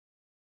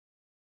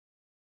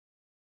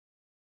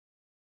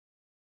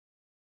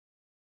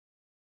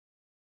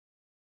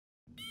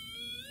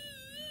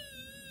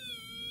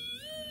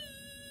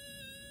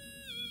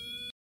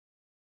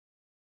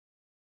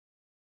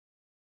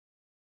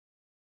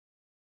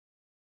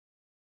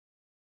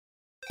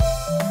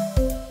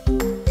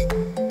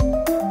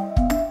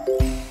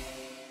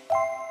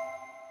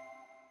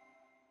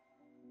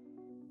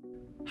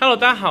Hello，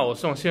 大家好，我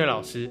是黄信惠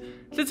老师。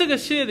在这个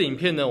系列的影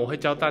片呢，我会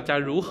教大家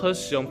如何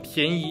使用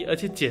便宜而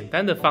且简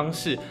单的方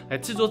式来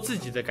制作自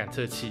己的感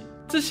测器。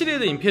这系列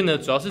的影片呢，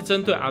主要是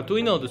针对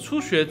Arduino 的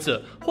初学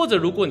者，或者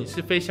如果你是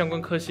非相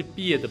关科系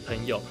毕业的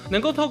朋友，能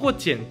够透过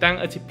简单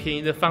而且便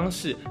宜的方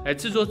式来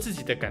制作自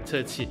己的感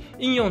测器，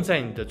应用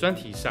在你的专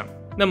题上。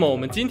那么我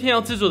们今天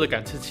要制作的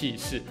感测器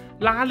是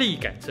拉力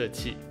感测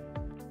器。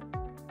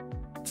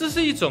这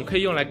是一种可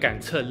以用来感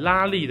测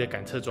拉力的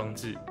感测装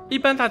置。一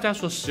般大家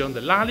所使用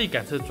的拉力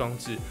感测装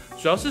置，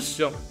主要是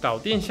使用导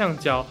电橡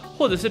胶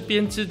或者是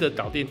编织的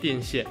导电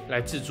电线来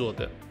制作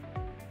的。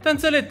但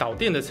这类导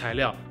电的材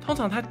料，通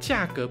常它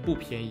价格不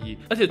便宜，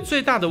而且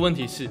最大的问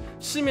题是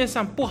市面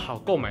上不好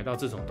购买到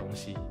这种东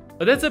西。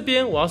而在这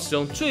边，我要使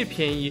用最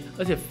便宜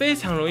而且非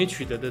常容易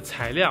取得的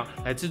材料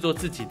来制作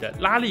自己的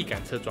拉力感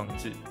测装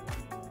置。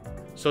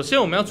首先，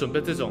我们要准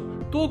备这种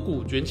多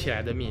股卷起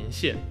来的棉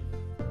线。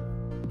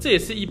这也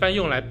是一般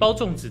用来包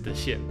粽子的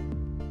线。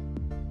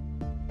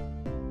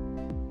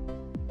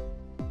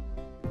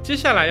接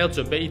下来要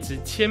准备一支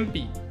铅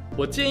笔，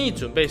我建议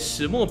准备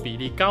石墨比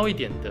例高一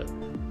点的。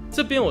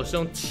这边我是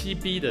用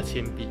 7B 的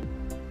铅笔，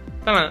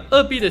当然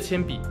 2B 的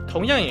铅笔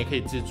同样也可以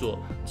制作，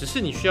只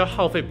是你需要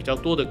耗费比较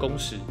多的工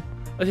时，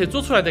而且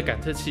做出来的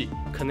感测器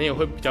可能也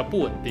会比较不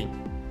稳定。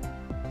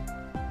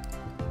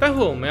待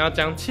会我们要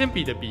将铅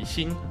笔的笔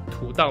芯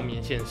涂到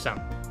棉线上。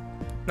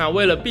那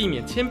为了避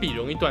免铅笔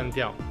容易断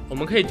掉，我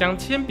们可以将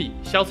铅笔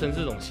削成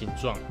这种形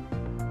状，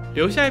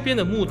留下一边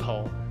的木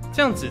头，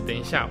这样子等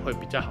一下会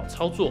比较好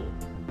操作。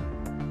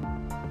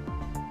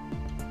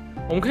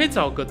我们可以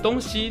找个东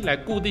西来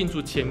固定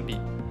住铅笔，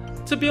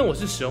这边我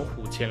是使用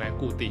虎钳来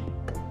固定，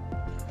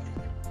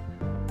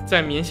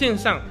在棉线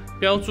上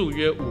标注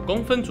约5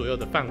公分左右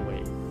的范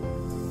围，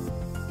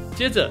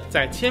接着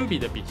在铅笔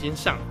的笔芯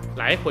上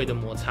来回的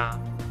摩擦，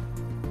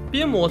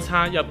边摩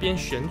擦要边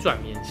旋转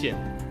棉线，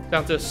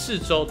让这四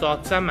周都要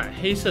沾满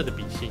黑色的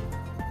笔芯。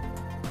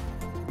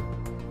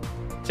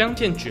将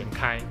线卷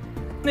开，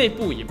内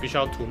部也必须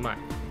要涂满，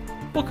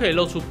不可以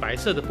露出白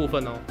色的部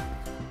分哦。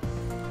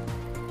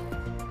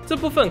这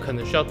部分可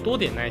能需要多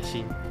点耐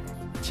心，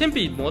铅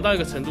笔磨到一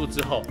个程度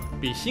之后，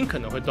笔芯可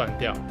能会断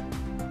掉。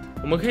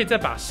我们可以再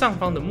把上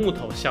方的木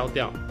头削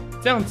掉，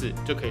这样子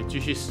就可以继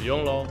续使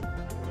用咯。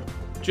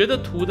觉得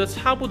涂的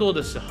差不多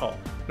的时候，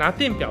拿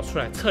电表出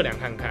来测量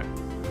看看。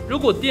如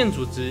果电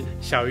阻值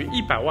小于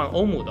100万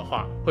欧姆的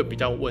话，会比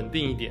较稳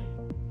定一点。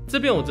这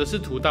边我则是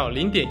涂到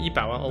0.100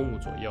万欧姆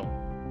左右，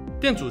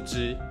电阻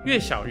值越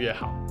小越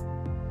好。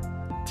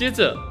接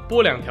着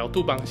拨2条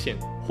杜邦线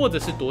或者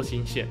是多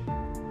芯线，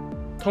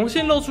铜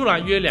线露出来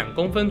约2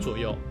公分左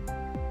右，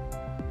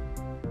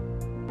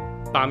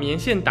把棉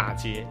线打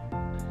结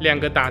，2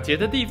个打结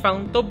的地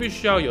方都必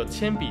须要有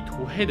铅笔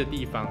涂黑的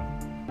地方。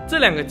这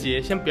2个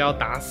结先不要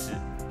打死，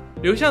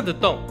留下的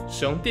洞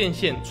使用电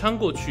线穿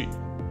过去。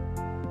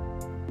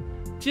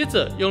接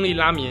着用力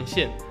拉棉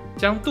线，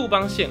将杜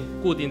邦线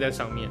固定在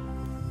上面。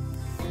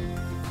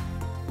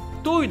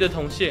多余的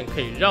铜线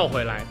可以绕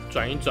回来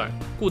转一转，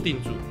固定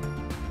住。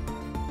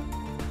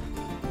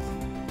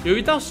由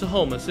于到时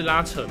候我们是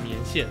拉扯棉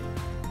线，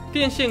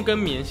电线跟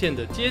棉线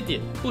的接点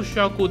不需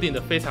要固定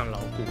的非常牢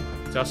固，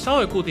只要稍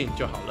微固定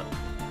就好了。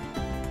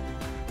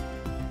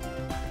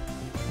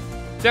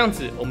这样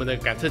子，我们的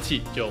感测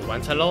器就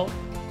完成咯。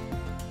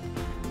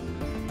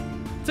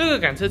这个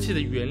感测器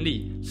的原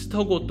理是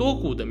透过多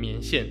股的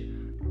棉线，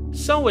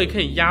稍微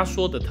可以压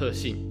缩的特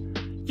性，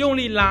用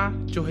力拉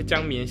就会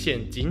将棉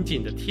线紧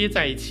紧的贴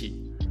在一起，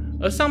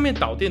而上面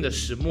导电的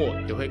石墨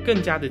也会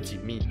更加的紧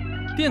密，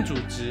电阻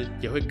值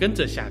也会跟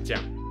着下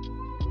降。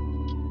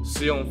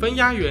使用分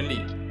压原理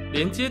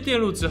连接电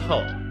路之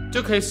后，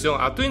就可以使用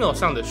Arduino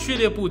上的序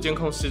列部监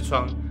控视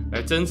窗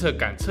来侦测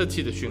感测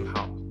器的讯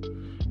号。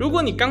如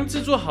果你刚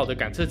制作好的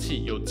感测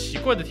器有奇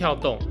怪的跳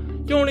动，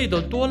用力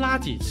的多拉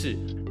几次，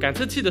感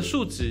测器的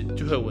数值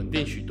就会稳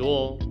定许多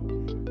哦。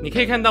你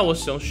可以看到我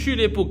使用序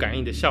列部感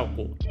应的效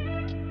果，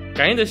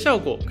感应的效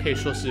果可以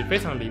说是非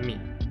常灵敏，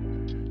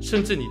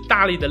甚至你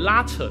大力的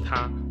拉扯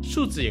它，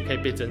数值也可以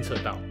被侦测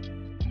到。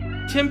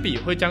铅笔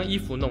会将衣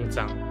服弄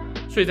脏，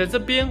所以在这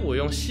边我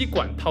用吸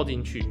管套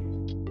进去，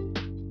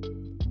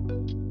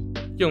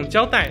用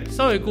胶带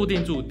稍微固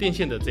定住电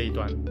线的这一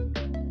端。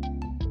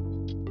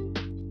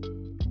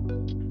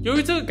由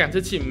于这个感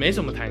测器没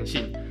什么弹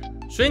性，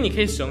所以你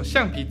可以使用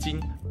橡皮筋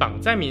绑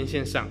在棉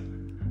线上，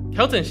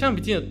调整橡皮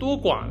筋的多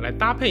寡来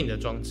搭配你的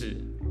装置。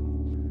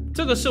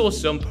这个是我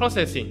使用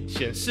Processing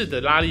显示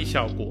的拉力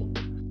效果，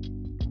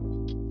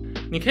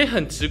你可以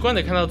很直观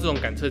的看到这种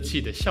感测器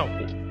的效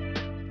果。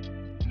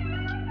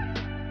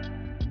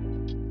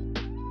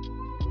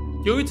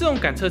由于这种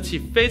感测器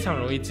非常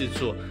容易制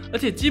作，而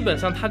且基本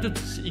上它就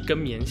只是一根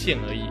棉线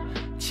而已，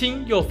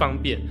轻又方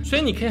便，所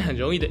以你可以很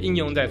容易的应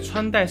用在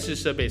穿戴式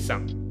设备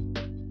上。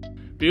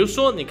比如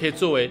说，你可以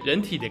作为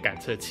人体的感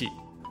测器。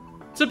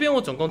这边我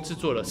总共制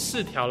作了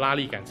4条拉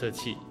力感测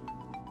器，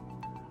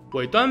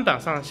尾端绑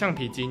上橡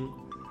皮筋，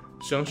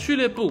使用序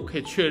列部可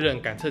以确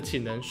认感测器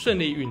能顺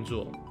利运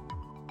作。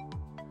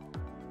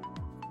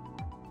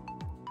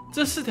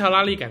这4条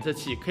拉力感测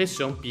器可以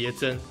使用别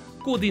针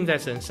固定在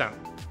身上，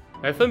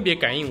来分别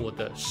感应我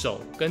的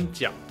手跟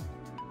脚，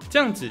这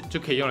样子就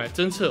可以用来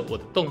侦测我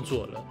的动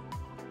作了。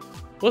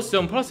我使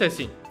用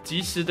Processing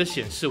及时的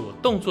显示我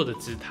动作的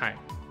姿态，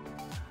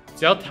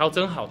只要调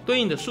整好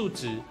对应的数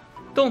值，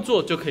动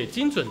作就可以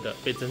精准的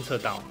被侦测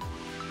到。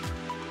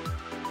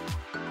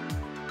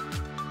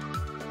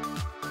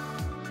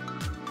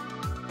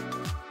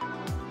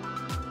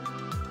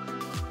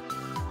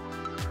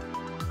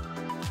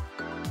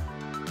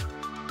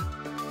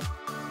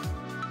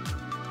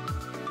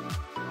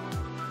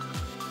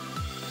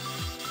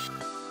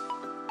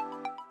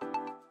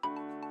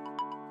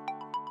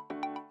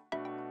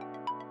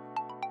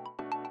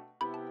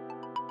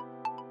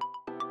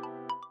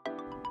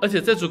而且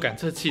这组感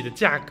测器的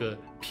价格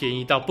便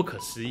宜到不可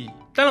思议。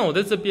当然，我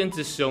在这边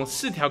只使用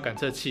4条感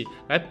测器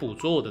来捕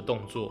捉我的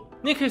动作，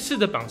你也可以试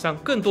着绑上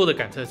更多的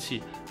感测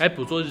器来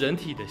捕捉人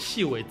体的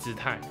细微姿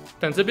态。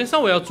但这边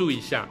稍微要注意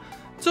一下，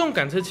这种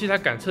感测器它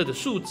感测的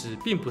数值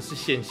并不是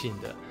线性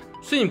的，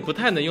所以你不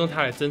太能用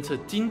它来侦测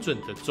精准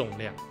的重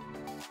量。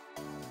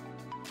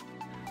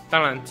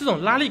当然，这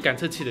种拉力感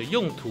测器的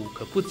用途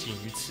可不仅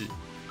于此。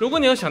如果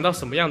你有想到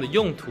什么样的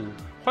用途，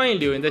欢迎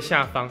留言在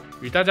下方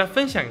与大家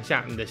分享一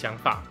下你的想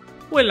法。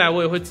未来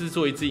我也会制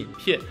作一支影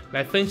片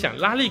来分享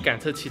拉力感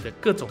测器的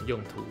各种用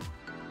途。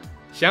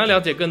想要了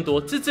解更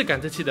多自制感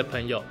测器的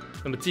朋友，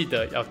那么记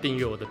得要订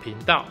阅我的频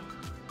道。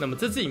那么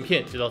这支影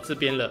片就到这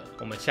边了，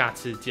我们下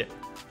次见，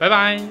拜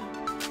拜。